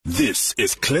This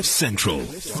is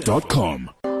CliffCentral.com.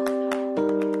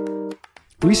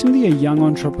 Recently, a young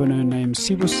entrepreneur named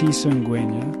Sibusiso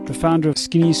Ngwenya, the founder of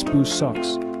Skinny Spoo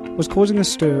Socks, was causing a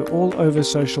stir all over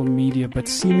social media, but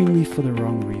seemingly for the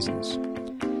wrong reasons.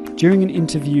 During an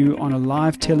interview on a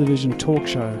live television talk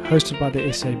show hosted by the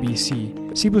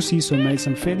SABC, Sibusiso made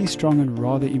some fairly strong and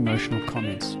rather emotional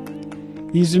comments.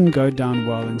 These didn't go down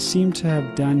well and seemed to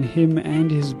have done him and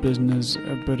his business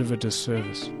a bit of a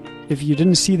disservice. If you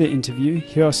didn't see the interview,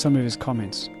 here are some of his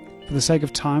comments. For the sake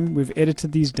of time, we've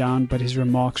edited these down, but his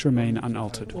remarks remain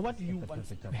unaltered. What do you want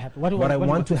to happen? What I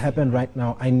want to happen right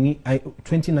now,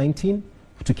 2019,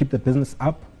 to keep the business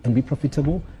up and be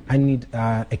profitable, I need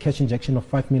a cash injection of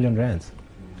 5 million rands.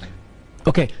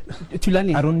 Okay,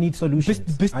 Thulani. I don't need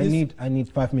solutions. I need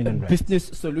 5 million rands.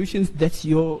 Business solutions, that's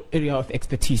your area of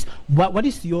expertise. What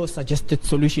is your suggested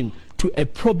solution to a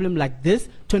problem like this,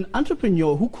 to an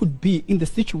entrepreneur who could be in the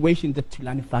situation that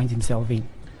Thulani finds himself in?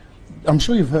 I'm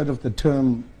sure you've heard of the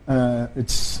term,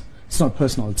 it's not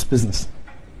personal, it's business.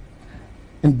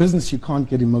 In business, you can't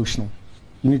get emotional.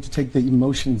 You need to take the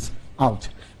emotions out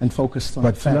and focus on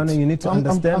facts. But Thulani, you need to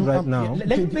understand right now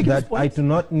that I do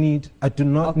not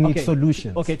need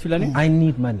solutions. Okay, Thulani. I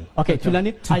need money. Okay,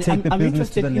 Thulani, I'm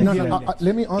interested in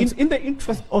let me answer. In the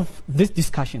interest of this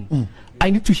discussion,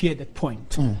 I need to hear that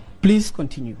point. Please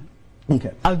continue.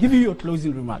 Okay. I'll give you your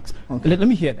closing remarks. Okay. Let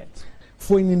me hear that.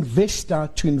 For an investor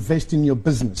to invest in your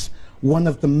business, one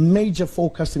of the major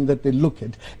forecasting that they look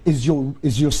at is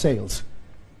your sales.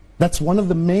 That's one of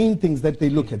the main things that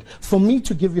they look at. For me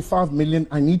to give you 5 million,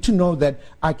 I need to know that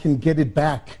I can get it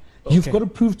back. Okay. You've got to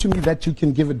prove to me that you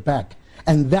can give it back.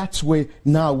 And that's where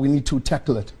now we need to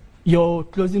tackle it. Your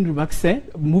closing remarks, sir,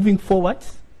 moving forward?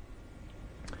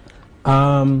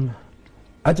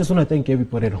 I just want to thank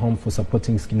everybody at home for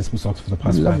supporting Skinny Spoo Socks for the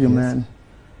past 5 years. Love you, man.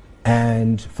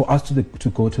 And for us to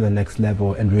go to the next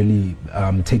level and really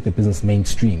take the business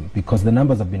mainstream, because the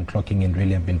numbers have been clocking and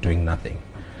really have been doing nothing.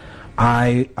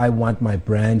 I want my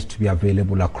brand to be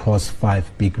available across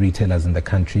 5 big retailers in the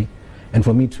country. And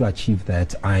for me to achieve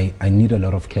that, I need a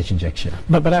lot of cash injection.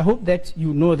 But I hope that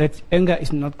you know that anger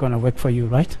is not going to work for you,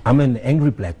 right? I'm an angry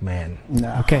black man.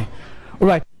 No. Okay. All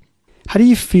right. How do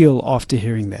you feel after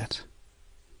hearing that?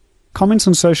 Comments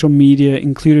on social media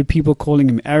included people calling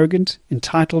him arrogant,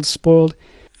 entitled, spoiled,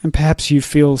 and perhaps you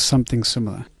feel something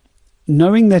similar.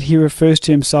 Knowing that he refers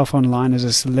to himself online as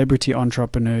a celebrity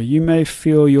entrepreneur, you may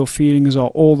feel your feelings are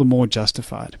all the more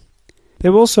justified.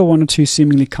 There were also one or two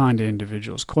seemingly kinder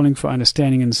individuals calling for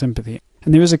understanding and sympathy,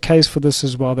 and there is a case for this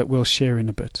as well that we'll share in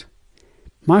a bit.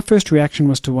 My first reaction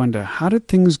was to wonder, how did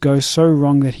things go so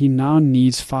wrong that he now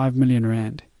needs 5 million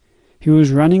rand? He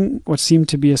was running what seemed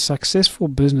to be a successful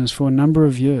business for a number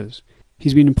of years.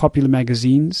 He's been in popular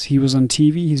magazines, he was on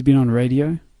TV, he's been on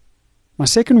radio. My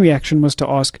second reaction was to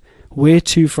ask, where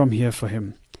to from here for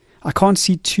him? I can't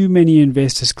see too many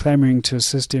investors clamoring to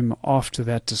assist him after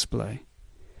that display.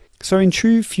 So in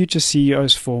true Future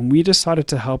CEOs form, we decided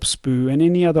to help Spoo and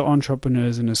any other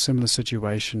entrepreneurs in a similar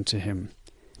situation to him.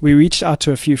 We reached out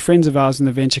to a few friends of ours in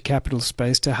the venture capital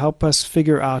space to help us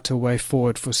figure out a way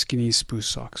forward for Skinny Spoo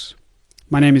Socks.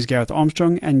 My name is Gareth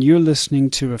Armstrong, and you're listening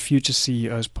to a Future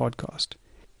CEOs podcast.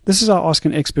 This is our Ask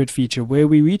an Expert feature where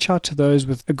we reach out to those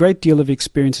with a great deal of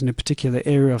experience in a particular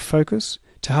area of focus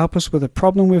to help us with a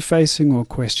problem we're facing or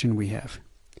question we have.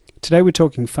 Today we're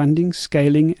talking funding,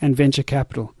 scaling, and venture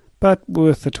capital, but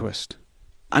with a twist.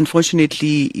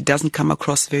 Unfortunately, it doesn't come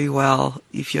across very well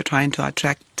if you're trying to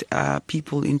attract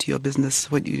people into your business,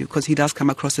 because he does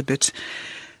come across a bit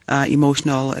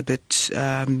emotional, a bit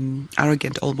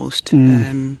arrogant almost.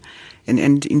 And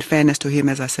in fairness to him,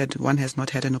 as I said, one has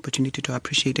not had an opportunity to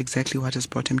appreciate exactly what has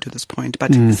brought him to this point.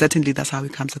 But certainly that's how he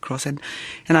comes across. And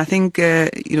I think,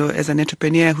 as an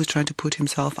entrepreneur who's trying to put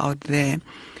himself out there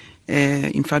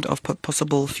in front of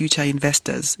possible future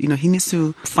investors, he needs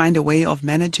to find a way of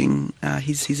managing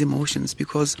his emotions,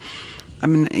 because,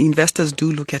 investors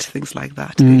do look at things like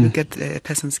that. They look at a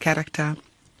person's character,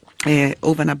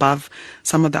 over and above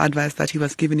some of the advice that he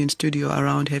was given in studio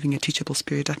around having a teachable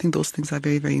spirit. I think those things are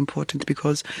very, very important,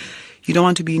 because you don't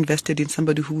want to be invested in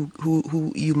somebody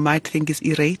who you might think is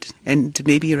irate and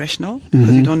maybe irrational,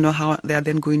 because you don't know how they are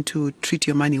then going to treat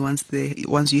your money once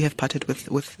you have parted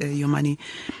with your money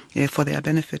for their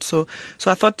benefit. So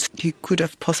I thought he could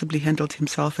have possibly handled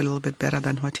himself a little bit better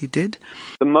than what he did.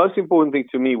 The most important thing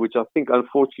to me, which I think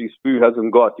unfortunately Spoo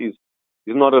hasn't got, is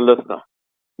not a listener.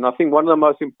 And I think one of the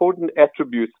most important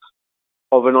attributes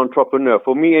of an entrepreneur,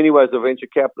 for me anyway as a venture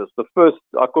capitalist, the first,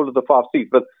 I call it the 5 C's,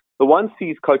 but the 1 C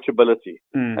is coachability.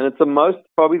 And it's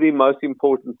probably the most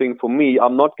important thing for me.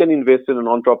 I'm not going to invest in an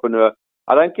entrepreneur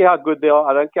I don't care how good they are.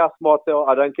 I don't care how smart they are.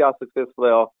 I don't care how successful they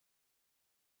are.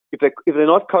 If they're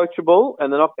not coachable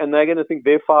and they're going to think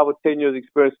their 5 or 10 years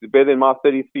experience is better than my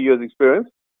 33 years experience,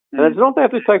 and it's not they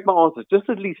have to take my answers. Just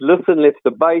at least listen. Let's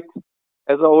debate.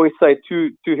 As I always say,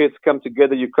 two heads come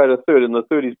together, you create a third, and the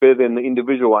third is better than the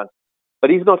individual one.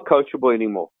 But he's not coachable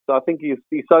anymore. So I think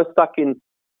he's so stuck in,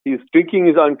 he's drinking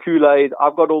his own Kool-Aid.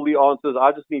 I've got all the answers.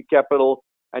 I just need capital.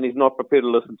 And he's not prepared to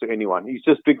listen to anyone. He's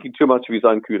just drinking too much of his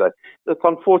own Kool-Aid. That's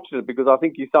unfortunate because I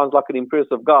think he sounds like an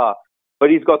impressive guy, but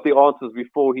he's got the answers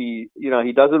before he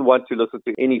doesn't want to listen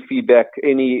to any feedback,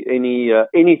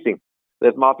 anything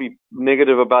that might be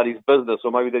negative about his business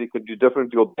or maybe that he could do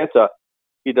differently or better.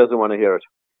 He doesn't want to hear it.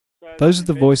 Those are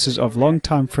the voices of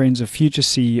longtime friends of future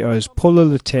CEOs Paulo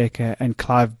Leteka and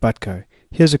Clive Butko.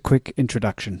 Here's a quick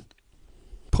introduction.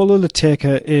 Paulo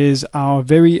Leteka is our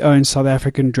very own South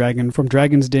African dragon from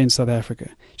Dragon's Den, South Africa.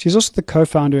 She's also the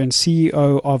co-founder and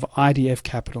CEO of IDF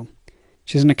Capital.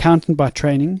 She's an accountant by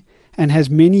training and has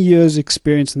many years'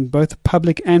 experience in both the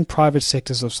public and private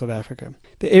sectors of South Africa.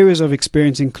 The areas of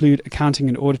experience include accounting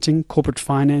and auditing, corporate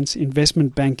finance,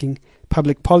 investment banking,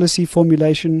 public policy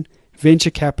formulation, venture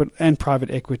capital, and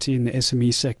private equity in the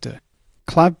SME sector.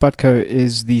 Clive Butko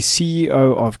is the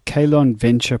CEO of Kalon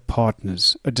Venture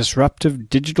Partners, a disruptive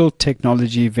digital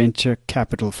technology venture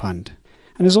capital fund,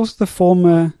 and is also the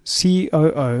former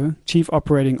COO, Chief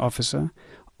Operating Officer,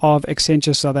 of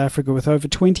Accenture South Africa with over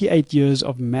 28 years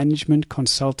of management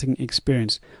consulting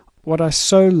experience. What I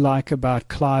so like about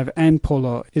Clive and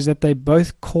Paulo is that they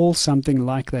both call something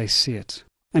like they see it.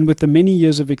 And with the many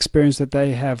years of experience that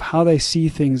they have, how they see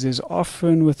things is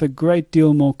often with a great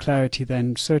deal more clarity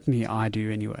than certainly I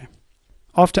do anyway.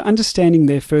 After understanding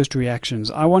their first reactions,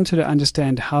 I wanted to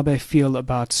understand how they feel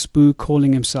about Spoo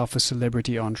calling himself a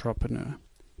celebrity entrepreneur.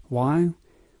 Why?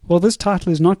 Well, this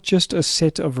title is not just a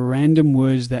set of random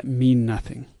words that mean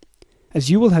nothing. As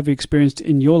you will have experienced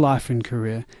in your life and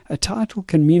career, a title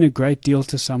can mean a great deal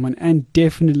to someone and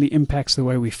definitely impacts the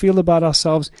way we feel about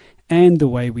ourselves and the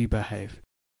way we behave.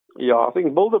 Yeah, I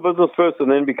think build the business first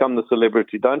and then become the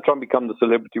celebrity. Don't try and become the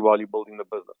celebrity while you're building the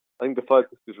business. I think the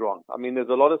focus is wrong. I mean, there's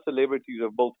a lot of celebrities who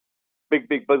have built big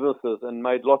businesses and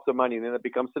made lots of money and then they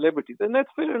become celebrities. And that's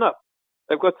fair enough.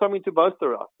 They've got something to boast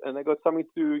about and they've got something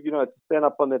to stand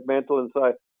up on that mantle and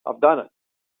say, I've done it.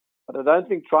 But I don't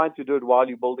think trying to do it while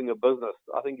you're building a business,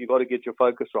 I think you've got to get your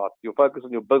focus right. Your focus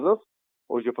on your business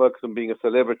or is your focus on being a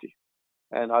celebrity?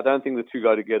 And I don't think the two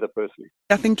go together personally.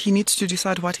 I think he needs to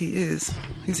decide what he is.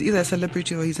 He's either a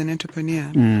celebrity or he's an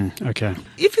entrepreneur. Okay.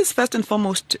 If he's first and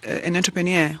foremost an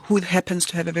entrepreneur who happens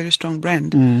to have a very strong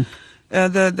brand,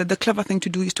 the clever thing to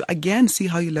do is to again see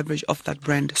how you leverage off that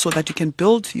brand so that you can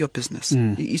build your business.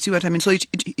 You see what I mean? So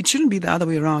it shouldn't be the other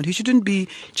way around. He shouldn't be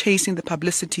chasing the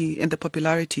publicity and the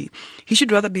popularity. He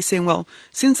should rather be saying, well,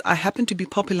 since I happen to be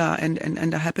popular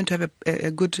and I happen to have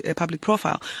a good public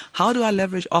profile, how do I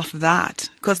leverage off that?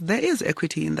 Because there is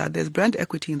equity in that. There's brand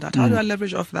equity in that. How do I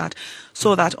leverage off that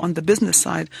so that on the business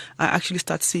side, I actually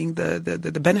start seeing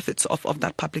the benefits of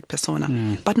that public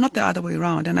persona, but not the other way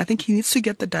around. And I think he needs to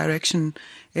get the direction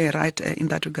right in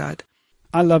that regard.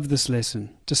 I love this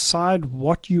lesson. Decide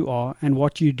what you are and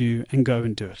what you do and go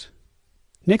and do it.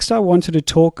 Next, I wanted to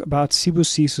talk about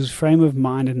Sibusisu's frame of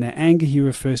mind and the anger he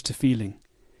refers to feeling.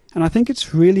 And I think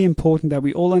it's really important that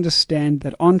we all understand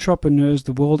that entrepreneurs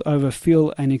the world over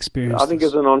feel and experience I think this.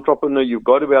 as an entrepreneur, you've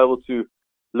got to be able to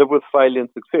live with failure and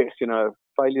success.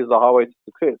 Failure is the highway to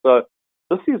success. So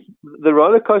this is the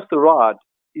roller coaster ride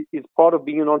is part of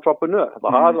being an entrepreneur.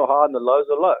 The highs are high and the lows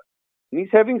are low. And he's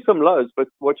having some lows, but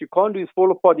what you can't do is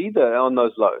fall apart either on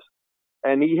those lows.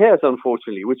 And he has,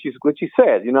 unfortunately, which is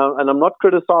sad, and I'm not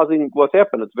criticizing what's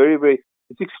happened.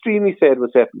 It's extremely sad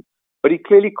what's happened. But he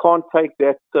clearly can't take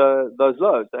those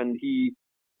lows, and he's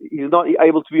not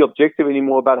able to be objective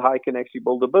anymore about how he can actually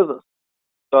build a business.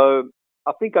 So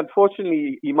I think,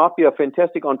 unfortunately, he might be a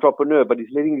fantastic entrepreneur, but he's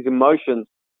letting his emotions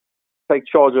take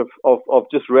charge of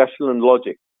just rational and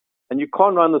logic. And you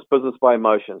can't run this business by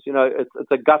emotions.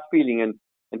 It's a gut feeling,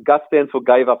 and gut stands for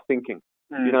gave up thinking.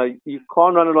 You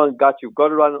can't run it on gut. You've got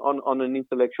to run it on an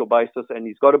intellectual basis, and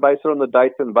he's got to base it on the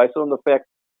data and base it on the facts.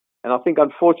 And I think,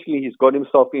 unfortunately, he's got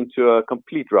himself into a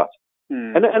complete rut.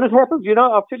 And it happens,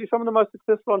 I'll tell you, some of the most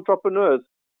successful entrepreneurs,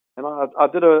 and I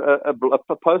did a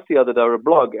post the other day, or a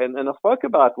blog, and I spoke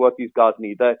about what these guys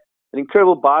need. They're an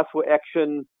incredible bias for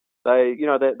action. They're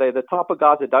the type of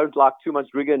guys that don't like too much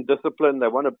rigor and discipline. They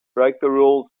want to break the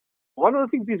rules. One of the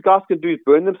things these guys can do is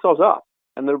burn themselves out.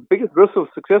 And the biggest risk of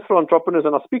successful entrepreneurs,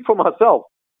 and I speak for myself,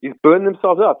 is burn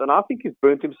themselves out. And I think he's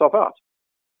burnt himself out.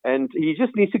 And he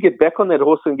just needs to get back on that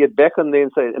horse and get back on there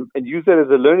and say, and use that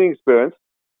as a learning experience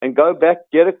and go back,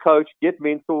 get a coach, get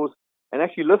mentors, and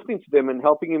actually listening to them and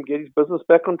helping him get his business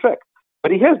back on track.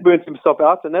 But he has burnt himself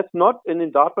out, and that's not an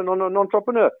indictment on an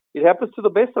entrepreneur. It happens to the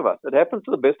best of us. It happens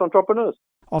to the best entrepreneurs.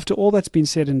 After all that's been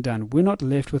said and done, we're not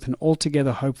left with an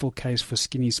altogether hopeful case for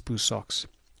Skinny Spoo socks.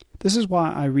 This is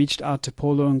why I reached out to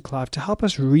Paulo and Clive to help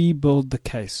us rebuild the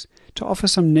case, to offer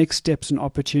some next steps and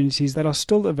opportunities that are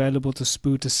still available to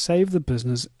Spoo to save the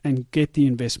business and get the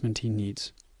investment he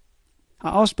needs.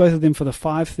 I asked both of them for the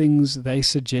 5 things they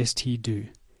suggest he do.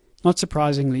 Not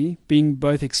surprisingly, being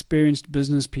both experienced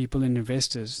business people and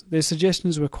investors, their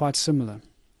suggestions were quite similar.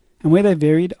 And where they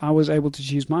varied, I was able to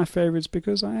choose my favorites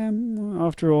because I am,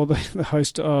 after all, the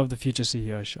host of the Future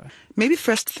CEO Show. Maybe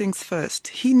first things first,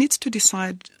 he needs to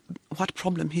decide what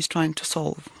problem he's trying to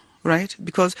solve, right?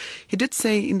 Because he did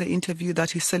say in the interview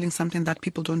that he's selling something that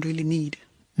people don't really need,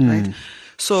 right?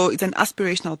 So it's an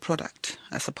aspirational product,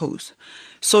 I suppose.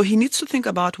 So he needs to think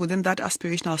about within that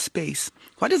aspirational space,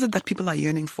 what is it that people are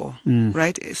yearning for,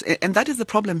 right? And that is the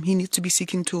problem he needs to be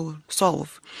seeking to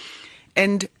solve.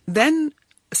 And then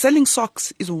selling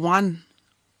socks is one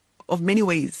of many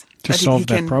ways to solve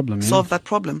that problem. Solve that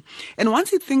problem. And once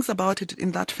he thinks about it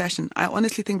in that fashion, I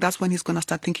honestly think that's when he's going to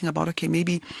start thinking about, okay,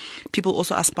 maybe people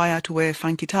also aspire to wear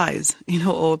funky ties,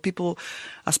 or people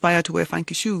aspire to wear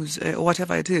funky shoes, or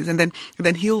whatever it is. And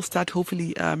then he'll start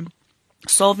hopefully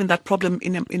solving that problem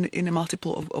in a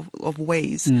multiple of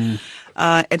ways.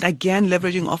 And again,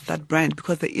 leveraging off that brand,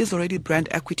 because there is already brand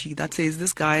equity that says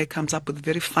this guy comes up with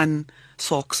very fun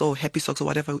socks or happy socks or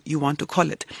whatever you want to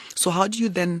call it. So how do you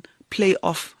then play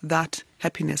off that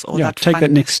happiness or that take fun?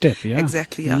 That next step?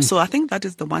 Exactly. So I think that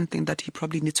is the one thing that he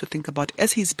probably needs to think about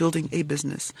as he's building a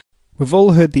business. We've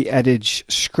all heard the adage,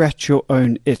 scratch your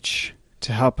own itch,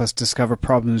 to help us discover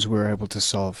problems we're able to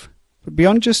solve. But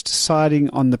beyond just deciding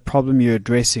on the problem you're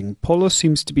addressing, Paulo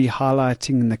seems to be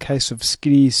highlighting in the case of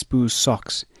Skinny Spoo's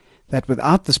socks that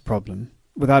without this problem,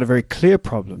 without a very clear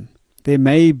problem, there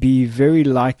may be very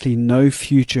likely no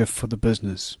future for the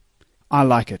business. I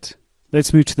like it.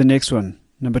 Let's move to the next one.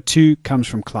 Number 2 comes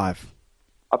from Clive.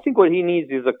 I think what he needs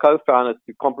is a co-founder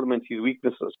to complement his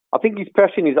weaknesses. I think his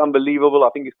passion is unbelievable. I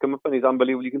think his commitment is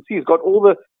unbelievable. You can see he's got all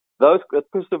those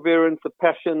perseverance, the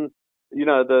passion,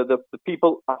 the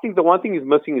people. I think the one thing he's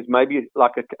missing is maybe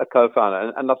like a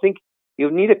co-founder. And I think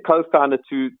he'll need a co-founder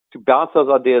to bounce those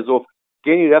ideas off.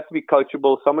 Again, you'd have to be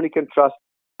coachable, somebody can trust,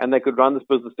 and they could run this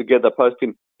business together post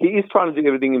him. He is trying to do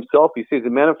everything himself. He says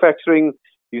in manufacturing,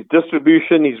 his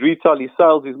distribution, his retail, his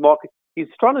sales, his market. He's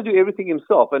trying to do everything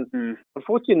himself. And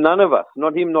unfortunately, none of us,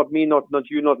 not him, not me, not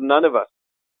you, not none of us,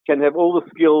 can have all the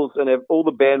skills and have all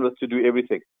the bandwidth to do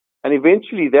everything. And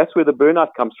eventually, that's where the burnout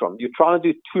comes from. You're trying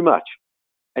to do too much.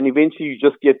 And eventually, you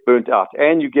just get burnt out.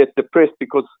 And you get depressed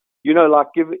because, like,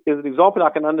 give as an example,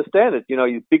 I can understand it.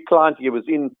 His big client, he was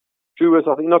in Truworths,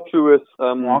 I think, not Truworths.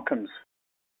 Markham's.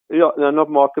 Yeah, no, not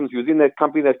Markham's. He was in that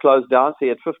company that closed down. So he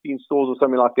had 15 stores or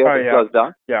something like that closed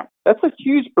down. Yeah. That's a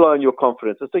huge blow in your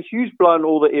confidence. It's a huge blow in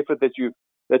all the effort that you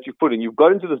put in. You've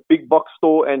got into this big box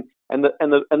store and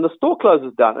the store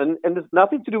closes down and it's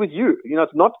nothing to do with you.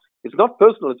 It's not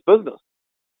personal, it's business.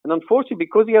 And unfortunately,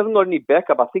 because he hasn't got any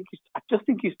backup, I just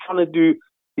think he's trying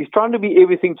to be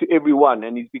everything to everyone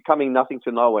and he's becoming nothing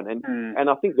to no one. And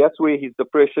I think that's where his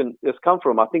depression has come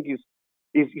from. I think he's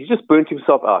just burnt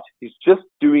himself out. He's just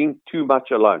doing too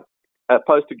much alone, as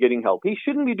opposed to getting help. He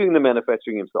shouldn't be doing the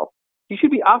manufacturing himself. He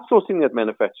should be outsourcing that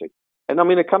manufacturing. And I'm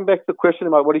going to come back to the question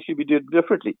about what he should be doing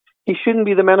differently. He shouldn't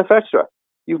be the manufacturer.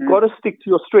 You've got to stick to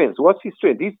your strengths. What's his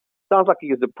strength? He sounds like he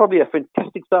is probably a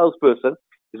fantastic salesperson.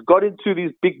 He's got into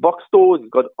these big box stores.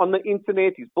 He's got on the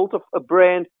internet. He's built a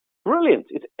brand. Brilliant.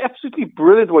 It's absolutely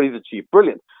brilliant what he's achieved.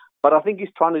 Brilliant. But I think he's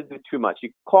trying to do too much.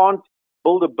 You can't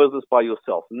build a business by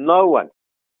yourself. No one.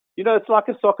 It's like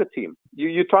a soccer team.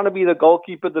 You're trying to be the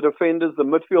goalkeeper, the defenders, the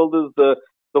midfielders,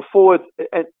 the forwards,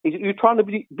 and you're trying to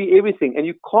be everything, and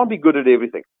you can't be good at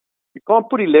everything. You can't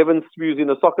put 11 SPUs in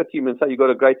a soccer team and say you've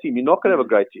got a great team. You're not going to have a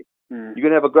great team. You're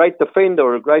going to have a great defender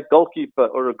or a great goalkeeper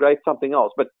or a great something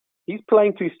else. But he's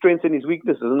playing to his strengths and his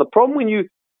weaknesses. And the problem when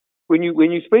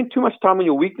you spend too much time in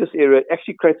your weakness area, it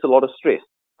actually creates a lot of stress.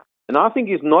 And I think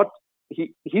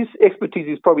his expertise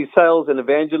is probably sales and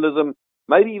evangelism,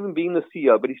 maybe even being the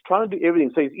CEO, but he's trying to do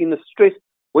everything. So he's in the stress.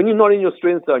 When you're not in your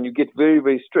strength zone, you get very,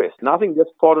 very stressed. And I think that's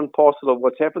part and parcel of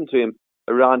what's happened to him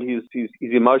around his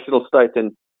emotional state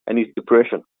and his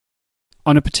depression.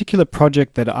 On a particular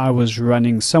project that I was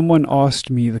running, someone asked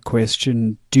me the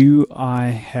question, do I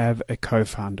have a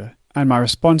co-founder? And my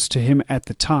response to him at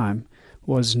the time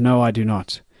was, no, I do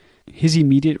not. His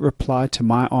immediate reply to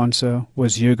my answer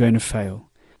was, you're going to fail.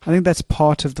 I think that's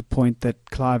part of the point that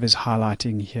Clive is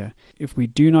highlighting here. If we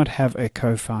do not have a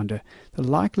co-founder, the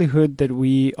likelihood that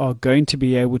we are going to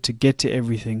be able to get to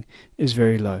everything is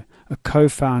very low. A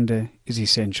co-founder is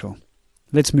essential.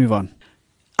 Let's move on.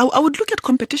 I would look at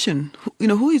competition.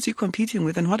 Who is he competing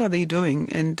with, and what are they doing?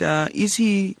 And is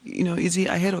he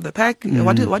ahead of the pack?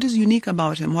 Mm-hmm. What is unique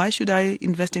about him? Why should I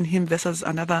invest in him versus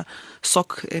another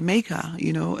sock maker?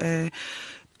 And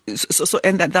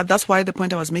that's why the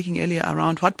point I was making earlier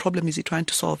around what problem is he trying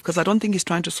to solve? Because I don't think he's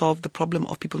trying to solve the problem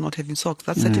of people not having socks.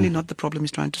 That's certainly not the problem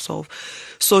he's trying to solve.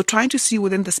 So trying to see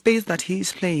within the space that he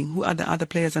is playing, who are the other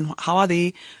players and how are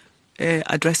they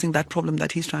addressing that problem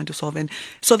that he's trying to solve, and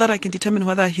so that I can determine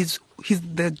whether he's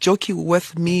the jockey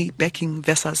worth me backing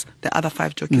versus the other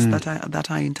 5 jockeys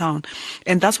that are in town.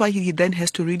 And that's why he then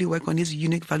has to really work on his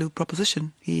unique value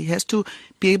proposition. He has to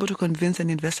be able to convince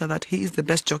an investor that he is the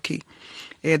best jockey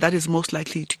that is most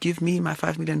likely to give me my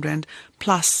 5 million rand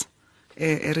plus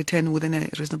a return within a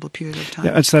reasonable period of time.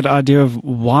 Yeah, it's that idea of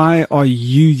why are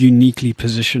you uniquely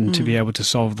positioned to be able to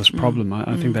solve this problem?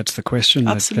 I think that's the question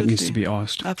that needs to be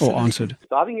asked or answered.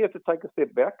 So I think you have to take a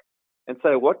step back and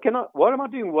say, what am I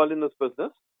doing well in this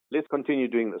business? Let's continue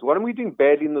doing this. What am we doing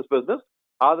badly in this business?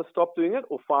 Either stop doing it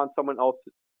or find someone else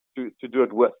to do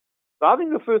it with. So I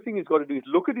think the first thing he's got to do is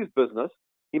look at his business.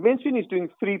 He mentioned he's doing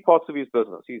 3 parts of his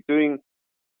business. He's doing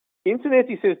internet,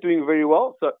 he says, doing very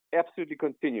well, so absolutely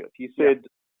continue it. He said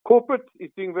corporate is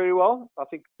doing very well. I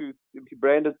think to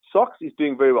branded socks is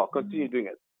doing very well. Continue doing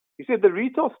it. He said the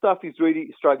retail stuff he's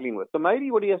really struggling with. So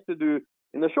maybe what he has to do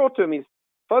in the short term is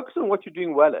focus on what you're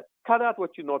doing well at. Cut out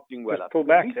what you're not doing well at. Pull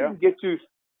back,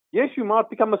 yes, you might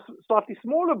become a slightly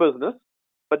smaller business,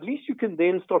 but at least you can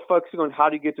then start focusing on how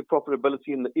to get to profitability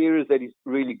in the areas that he's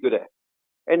really good at.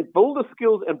 And build the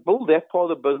skills and build that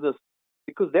part of the business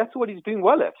because that's what he's doing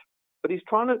well at. But he's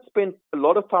trying to spend a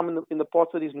lot of time in the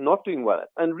parts that he's not doing well at.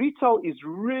 And retail is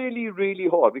really, really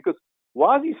hard because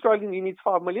why is he struggling? He needs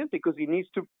 5 million because he needs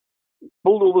to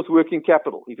build all this working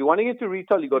capital. If you want to get to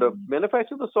retail, you've got to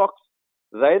manufacture the socks.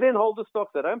 They then hold the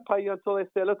stocks. They don't pay you until they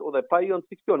sell it, or they pay you on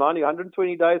 60 or 90,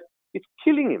 120 days. It's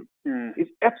killing him. It's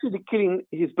absolutely killing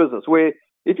his business. Where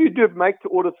if you do make to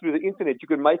order through the internet, you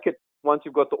can make it once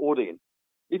you've got the order in.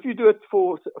 If you do it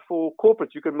for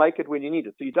corporates, you can make it when you need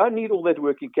it. So you don't need all that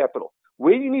working capital.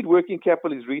 Where you need working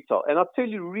capital is retail. And I'll tell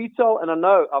you, retail, and I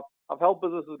know I've helped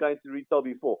businesses going to retail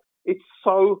before. It's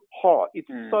so hard. It's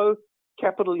so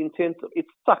capital intensive. It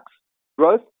sucks.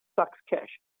 Growth sucks cash.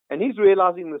 And he's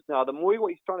realizing this now. The more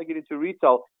he's trying to get into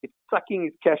retail, it's sucking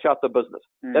his cash out the business.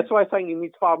 That's why I'm saying he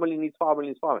needs 5 million,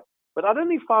 But I don't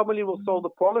think 5 million will solve the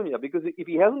problem here, because if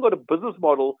he hasn't got a business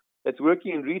model that's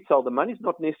working in retail, the money's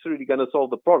not necessarily going to solve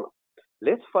the problem.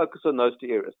 Let's focus on those 2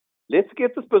 areas. Let's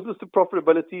get this business to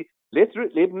profitability.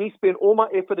 Let me spend all my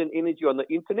effort and energy on the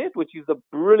internet, which is a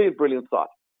brilliant, brilliant site.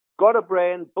 Got a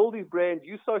brand, build his brand,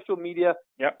 use social media.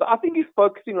 Yep. But I think he's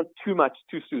focusing on too much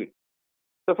too soon.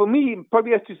 So for me, he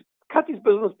probably has to cut his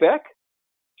business back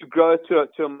to grow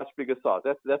to a much bigger size.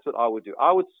 That's what I would do.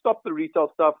 I would stop the retail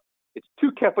stuff. It's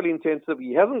too capital intensive.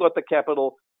 He hasn't got the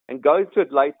capital, and go into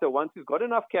it later. Once he's got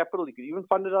enough capital, he could even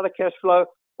fund it out of cash flow,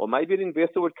 or maybe an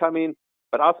investor would come in.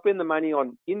 But I'll spend the money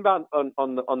on inbound on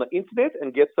the internet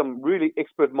and get some really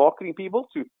expert marketing people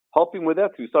to help him with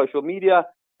that through social media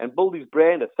and build his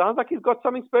brand. It sounds like he's got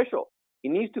something special. He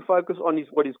needs to focus on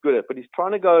what he's good at, but he's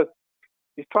trying to go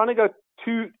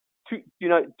do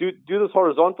this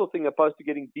horizontal thing opposed to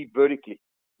getting deep vertically.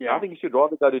 Yeah. I think he should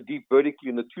rather go to deep vertically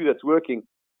in the 2 that's working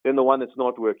than the one that's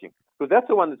not working, because that's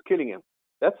the one that's killing him.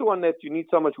 That's the one that you need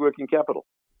so much working capital.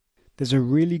 There's a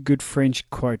really good French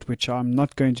quote, which I'm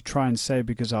not going to try and say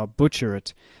because I'll butcher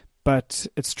it, but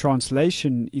its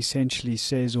translation essentially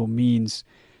says or means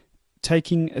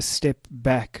taking a step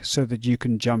back so that you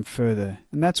can jump further.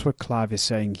 And that's what Clive is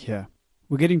saying here.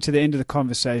 We're getting to the end of the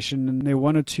conversation, and there are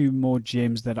 1 or 2 more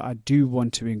gems that I do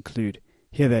want to include.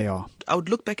 Here they are. I would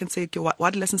look back and say, okay,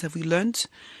 what lessons have we learned,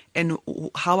 and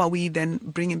how are we then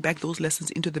bringing back those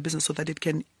lessons into the business so that it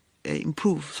can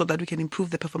improve, so that we can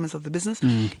improve the performance of the business,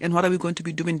 and what are we going to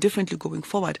be doing differently going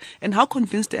forward, and how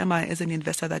convinced am I as an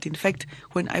investor that in fact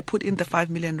when I put in the 5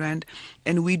 million rand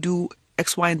and we do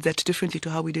X, Y, and Z differently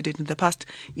to how we did it in the past,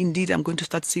 indeed I'm going to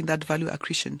start seeing that value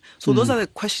accretion. So those are the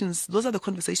questions, those are the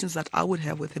conversations that I would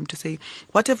have with him to say,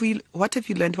 what have you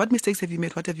learned, what mistakes have you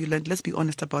made, what have you learned, let's be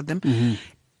honest about them.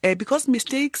 Because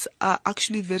mistakes are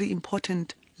actually very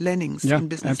important learnings in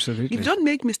business. Absolutely. If you don't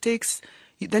make mistakes,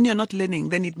 then you're not learning,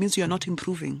 then it means you're not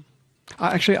improving.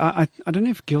 I don't know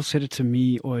if Gil said it to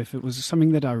me or if it was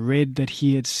something that I read that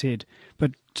he had said,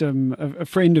 but a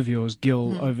friend of yours,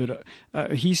 Gil,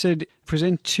 he said,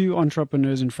 present two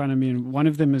entrepreneurs in front of me, and one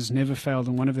of them has never failed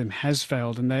and one of them has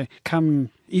failed, and they come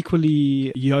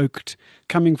equally yoked,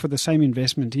 coming for the same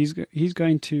investment. He's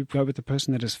going to go with the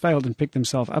person that has failed and pick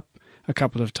themselves up a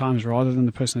couple of times rather than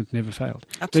the person that never failed.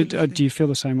 Absolutely. Do you feel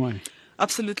the same way?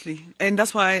 Absolutely. And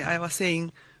that's why I was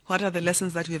saying, what are the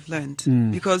lessons that we have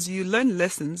learned? Because you learn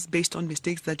lessons based on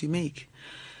mistakes that you make.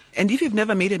 And if you've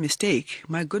never made a mistake,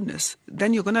 my goodness,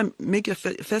 then you're going to make your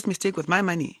first mistake with my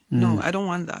money. No, I don't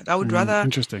want that. I would rather...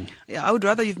 Interesting. Yeah, I would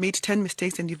rather you've made 10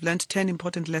 mistakes and you've learned 10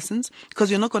 important lessons, because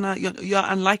you're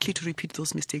unlikely to repeat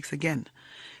those mistakes again.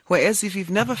 Whereas if you've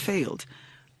never failed,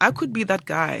 I could be that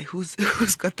guy who's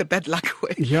got the bad luck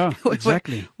way. Yeah,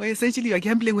 exactly. Where essentially you're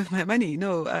gambling with my money.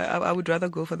 No, I would rather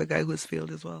go for the guy who's failed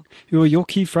as well. Your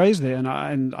key phrase there, and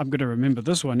I'm going to remember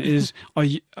this one, is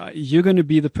you're going to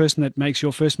be the person that makes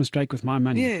your first mistake with my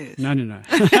money. Yes. No.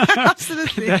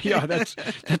 Absolutely.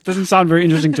 That doesn't sound very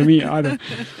interesting to me either.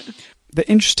 The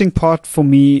interesting part for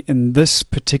me in this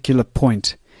particular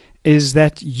point is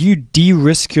that you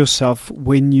de-risk yourself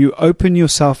when you open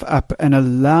yourself up and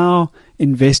allow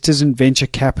investors and venture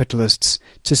capitalists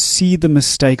to see the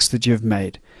mistakes that you've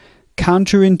made.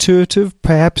 Counterintuitive,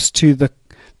 perhaps, to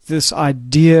this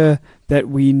idea that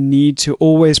we need to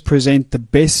always present the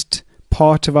best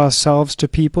part of ourselves to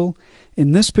people.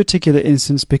 In this particular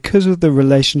instance, because of the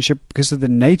relationship, because of the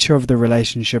nature of the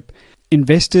relationship,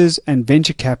 investors and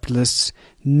venture capitalists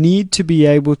need to be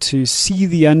able to see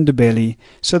the underbelly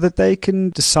so that they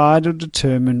can decide or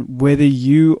determine whether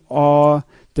you are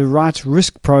the right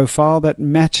risk profile that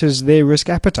matches their risk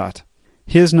appetite.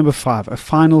 Here's number 5, a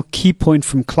final key point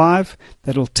from Clive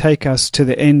that will take us to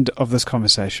the end of this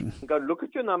conversation. Go look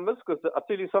at your numbers, because I'll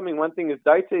tell you something. One thing is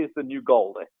data is the new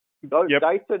gold.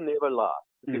 Data never lies.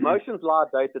 Emotions lie,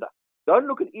 data does. Don't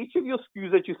look at each of your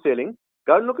SKUs that you're selling.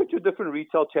 Go and look at your different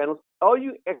retail channels. Are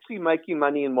you actually making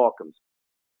money in Markhams?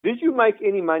 Did you make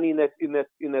any money in that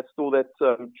store that's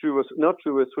not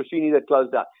Swashini that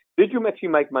closed down? Did you actually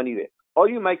make money there? Are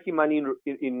you making money in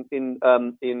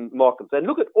Markhams? And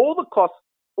look at all the costs,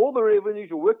 all the revenues,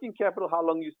 your working capital, how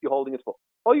long you're holding it for.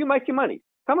 Are you making money?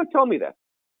 Come and tell me that.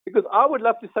 Because I would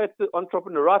love to say to the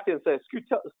entrepreneur right there and say,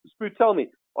 Spoo, tell me,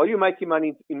 are you making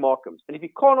money in Markhams? And if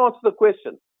he can't answer the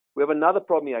question, we have another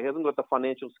problem here. He hasn't got the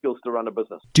financial skills to run a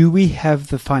business. Do we have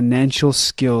the financial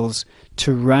skills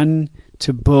to run,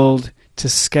 to build, to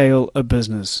scale a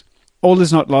business? All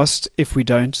is not lost if we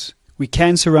don't. We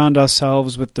can surround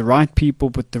ourselves with the right people,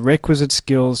 with the requisite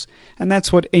skills, and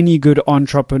that's what any good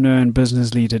entrepreneur and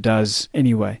business leader does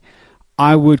anyway.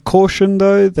 I would caution,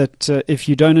 though, that if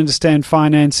you don't understand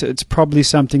finance, it's probably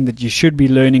something that you should be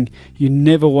learning. You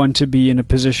never want to be in a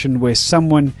position where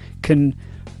someone can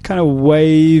kind of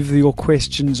wave your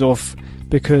questions off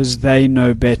because they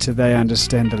know better, they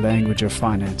understand the language of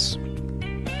finance.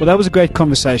 Well, that was a great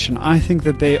conversation. I think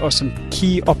that there are some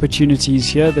key opportunities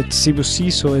here that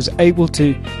Sibusiso is able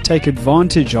to take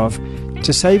advantage of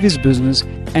to save his business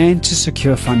and to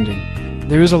secure funding.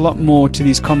 There is a lot more to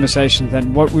these conversations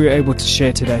than what we were able to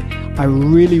share today. I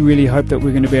really, really hope that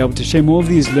we're going to be able to share more of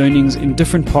these learnings in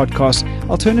different podcasts.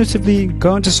 Alternatively,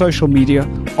 go onto social media,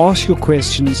 ask your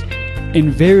questions.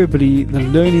 Invariably, the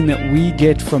learning that we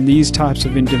get from these types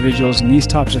of individuals and these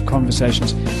types of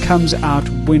conversations comes out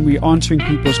when we're answering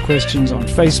people's questions on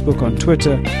Facebook, on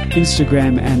Twitter,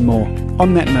 Instagram, and more.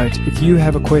 On that note, if you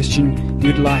have a question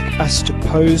you'd like us to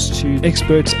pose to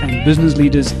experts and business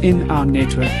leaders in our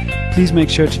network, please make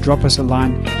sure to drop us a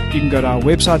line. You can go to our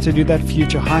website to do that,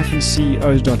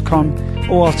 future-ceos.com,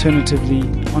 or alternatively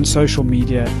on social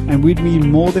media, and we'd be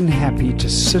more than happy to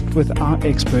sit with our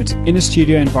experts in a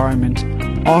studio environment,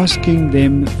 asking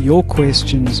them your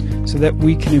questions so that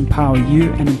we can empower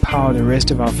you and empower the rest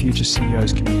of our Future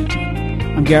CEOs community.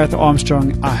 I'm Gareth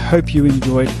Armstrong. I hope you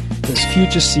enjoyed this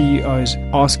Future CEOs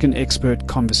Ask an Expert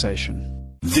conversation.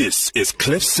 This is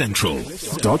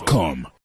CliffCentral.com.